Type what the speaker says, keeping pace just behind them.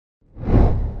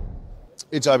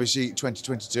It's IBC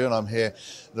 2022 and I'm here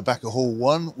at the back of Hall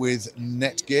 1 with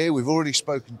NETGEAR. We've already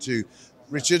spoken to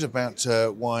Richard about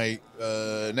why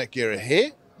NETGEAR are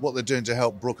here, what they're doing to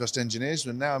help broadcast engineers,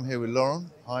 and now I'm here with Lauren.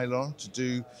 Hi Lauren,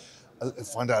 to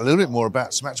find out a little bit more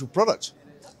about some actual product.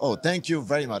 Oh, thank you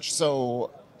very much.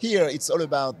 So here it's all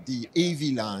about the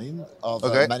AV line of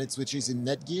managed switches in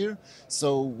NETGEAR.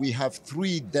 So we have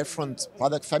 3 different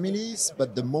product families,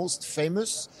 but the most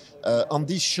famous on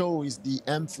this show is the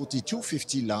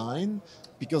M4250 line,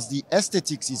 because the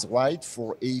aesthetics is right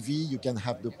for AV. You can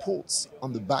have the ports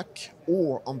on the back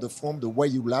or on the front the way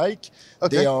you like.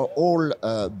 They are all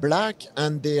black,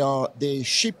 and they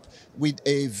ship with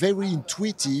a very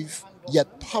intuitive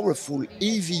yet powerful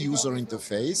AV user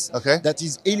interface that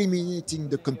is eliminating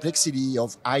the complexity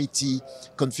of IT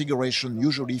configuration,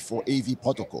 usually for AV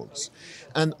protocols.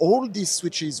 And all these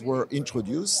switches were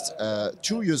introduced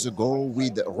 2 years ago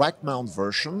with rack mount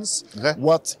versions.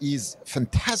 What is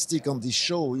fantastic on this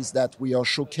show is that we are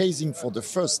showcasing for the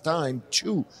first time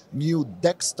 2 new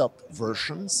desktop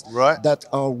versions that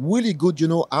are really good,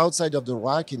 outside of the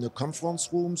rack in the conference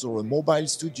rooms or a mobile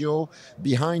studio,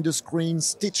 behind the screen,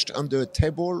 stitched under a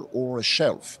table or a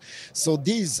shelf. So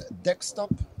these desktop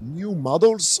new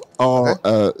models are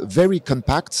very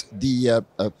compact. The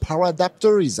power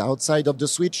adapter is outside of the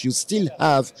switch. You still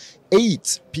have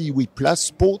 8 PoE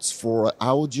Plus ports for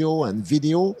audio and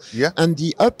video. And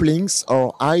the uplinks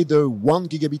are either 1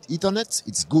 gigabit Ethernet,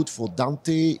 it's good for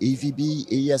Dante, AVB,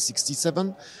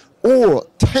 AES67, or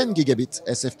 10 gigabit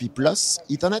SFP Plus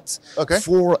Ethernet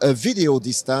for a video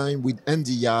this time with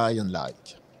NDI and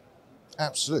like.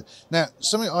 Absolutely. Now,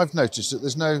 something I've noticed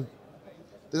that there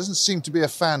doesn't seem to be a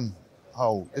fan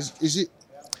hole. Is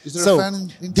there a fan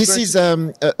integrated? This is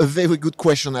a very good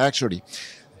question, actually.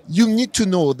 You need to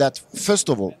know that, first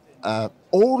of all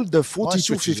the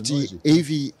 4250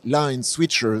 AV line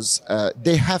switchers,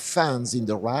 they have fans in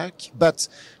the rack, but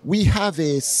we have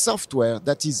a software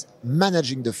that is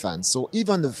managing the fans. So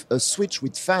even a switch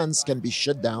with fans can be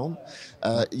shut down.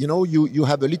 You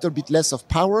have a little bit less of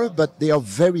power, but they are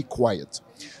very quiet.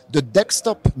 The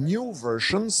desktop new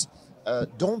versions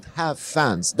don't have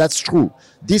fans. That's true.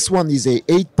 This one is a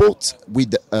 8-port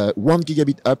with 1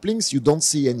 gigabit uplinks. You don't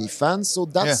see any fans, so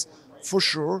that's for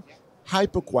sure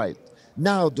hyper quiet.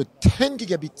 Now the 10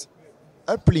 gigabit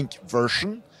uplink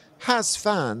version has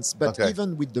fans, but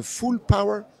even with the full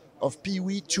power of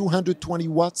PoE, 220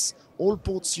 watts, all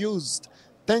ports used,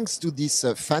 thanks to this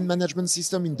fan management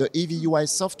system in the AVUI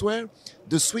software,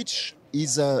 the switch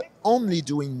is only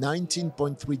doing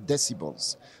 19.3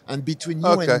 decibels. And between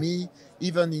you and me,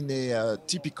 even in a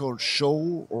typical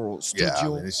show or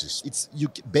studio, you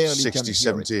barely 60, can hear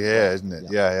 70 it. here, isn't it?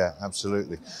 Yeah,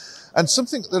 absolutely. And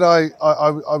something that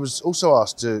I was also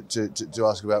asked to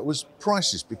ask about was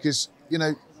prices, because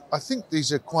I think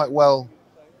these are quite well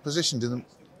positioned in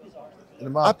the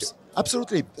market.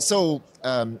 Absolutely. So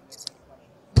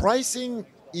pricing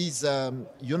is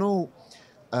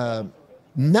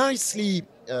nicely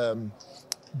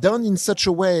done in such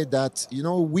a way that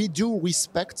we do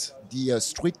respect the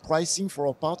street pricing for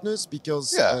our partners,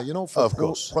 because for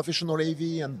professional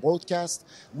AV and broadcast,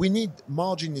 we need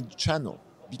margin in the channel,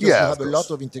 because we have a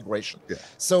lot of integration.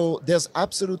 So there's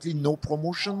absolutely no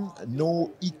promotion,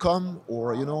 no e-com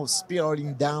or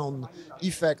spiraling down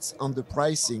effects on the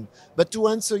pricing. But to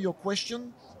answer your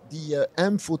question, the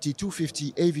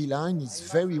M4250 AV line is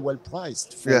very well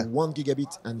priced for 1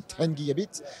 gigabit and 10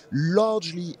 gigabit,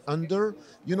 largely under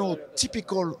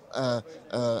typical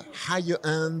higher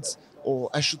end, or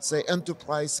I should say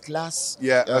enterprise class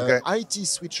IT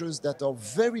switchers that are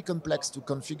very complex to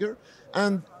configure,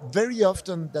 and very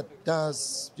often that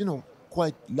does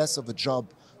quite less of a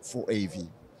job for AV.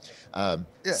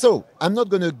 So I'm not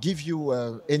going to give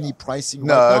you any pricing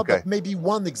right now, but maybe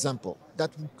one example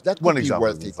that would be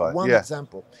worth it. One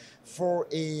example for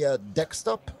a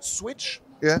desktop switch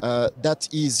that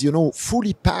is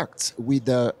fully packed with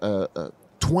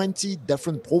 20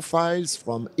 different profiles,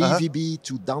 from AVB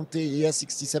to Dante,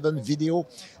 AES67, video,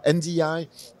 NDI,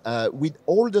 with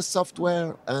all the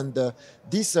software and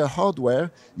this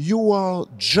hardware, you are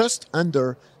just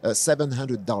under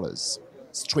 $700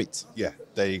 straight. Yeah,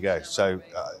 there you go. So,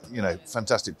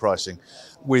 fantastic pricing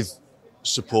with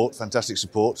support, fantastic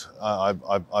support,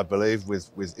 I believe,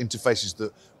 with interfaces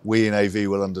that we in AV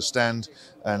will understand,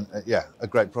 and a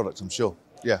great product, I'm sure.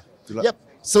 Good luck. Yep.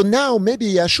 So now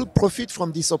maybe I should profit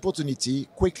from this opportunity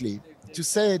quickly to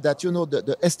say that,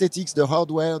 the aesthetics, the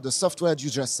hardware, the software you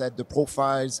just said, the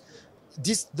profiles,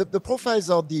 The profiles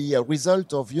are the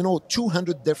result of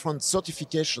 200 different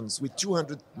certifications with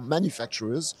 200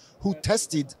 manufacturers who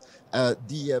tested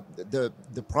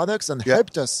the products and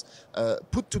helped us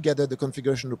put together the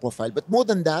configuration of the profile. But more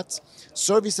than that,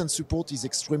 service and support is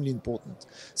extremely important.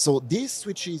 So these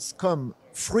switches come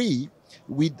free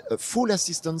with full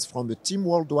assistance from a team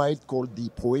worldwide called the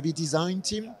Pro AV Design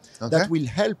team that will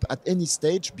help at any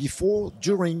stage before,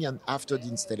 during, and after the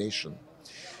installation.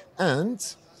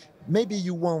 And maybe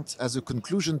you want, as a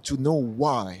conclusion, to know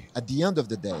why, at the end of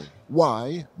the day,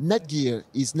 why NETGEAR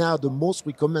is now the most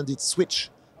recommended switch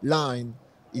line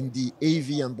in the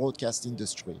AV and broadcast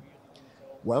industry.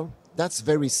 Well, that's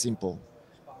very simple.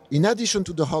 In addition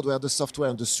to the hardware, the software,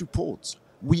 and the support,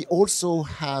 we also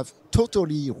have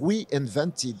totally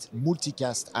reinvented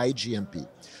multicast IGMP.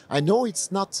 I know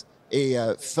it's not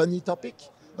a funny topic.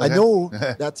 I know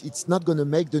that it's not going to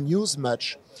make the news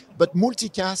much, but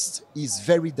multicast is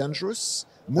very dangerous.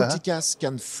 Multicast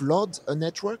can flood a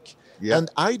network.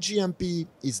 And IGMP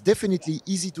is definitely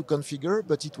easy to configure,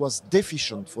 but it was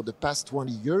deficient for the past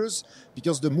 20 years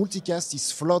because the multicast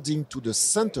is flooding to the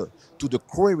center, to the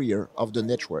carrier of the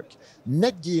network.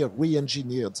 NETGEAR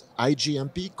re-engineered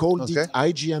IGMP, called it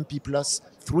IGMP Plus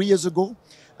 3 years ago,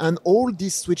 and all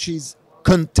these switches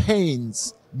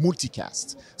contains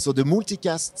multicast. So the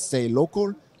multicast stay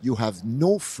local, you have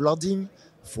no flooding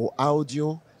for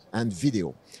audio and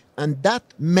video. And that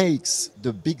makes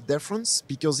the big difference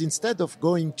because instead of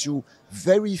going to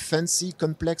very fancy,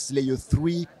 complex layer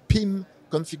 3 PIM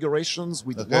configurations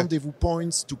with rendezvous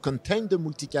points to contain the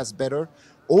multicast better,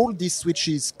 all these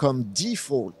switches come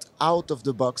default out of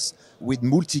the box with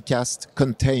multicast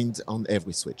contained on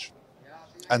every switch.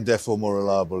 And therefore more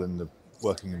reliable in the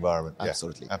working environment.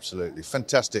 Absolutely. Yeah, absolutely.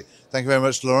 Fantastic. Thank you very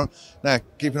much, Laurent. Now,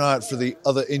 keep an eye out for the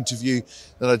other interview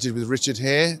that I did with Richard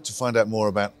here to find out more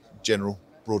about general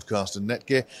broadcast and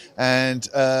NETGEAR, and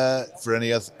for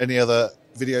any other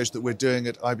videos that we're doing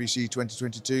at IBC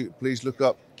 2022, please look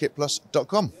up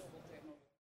kitplus.com.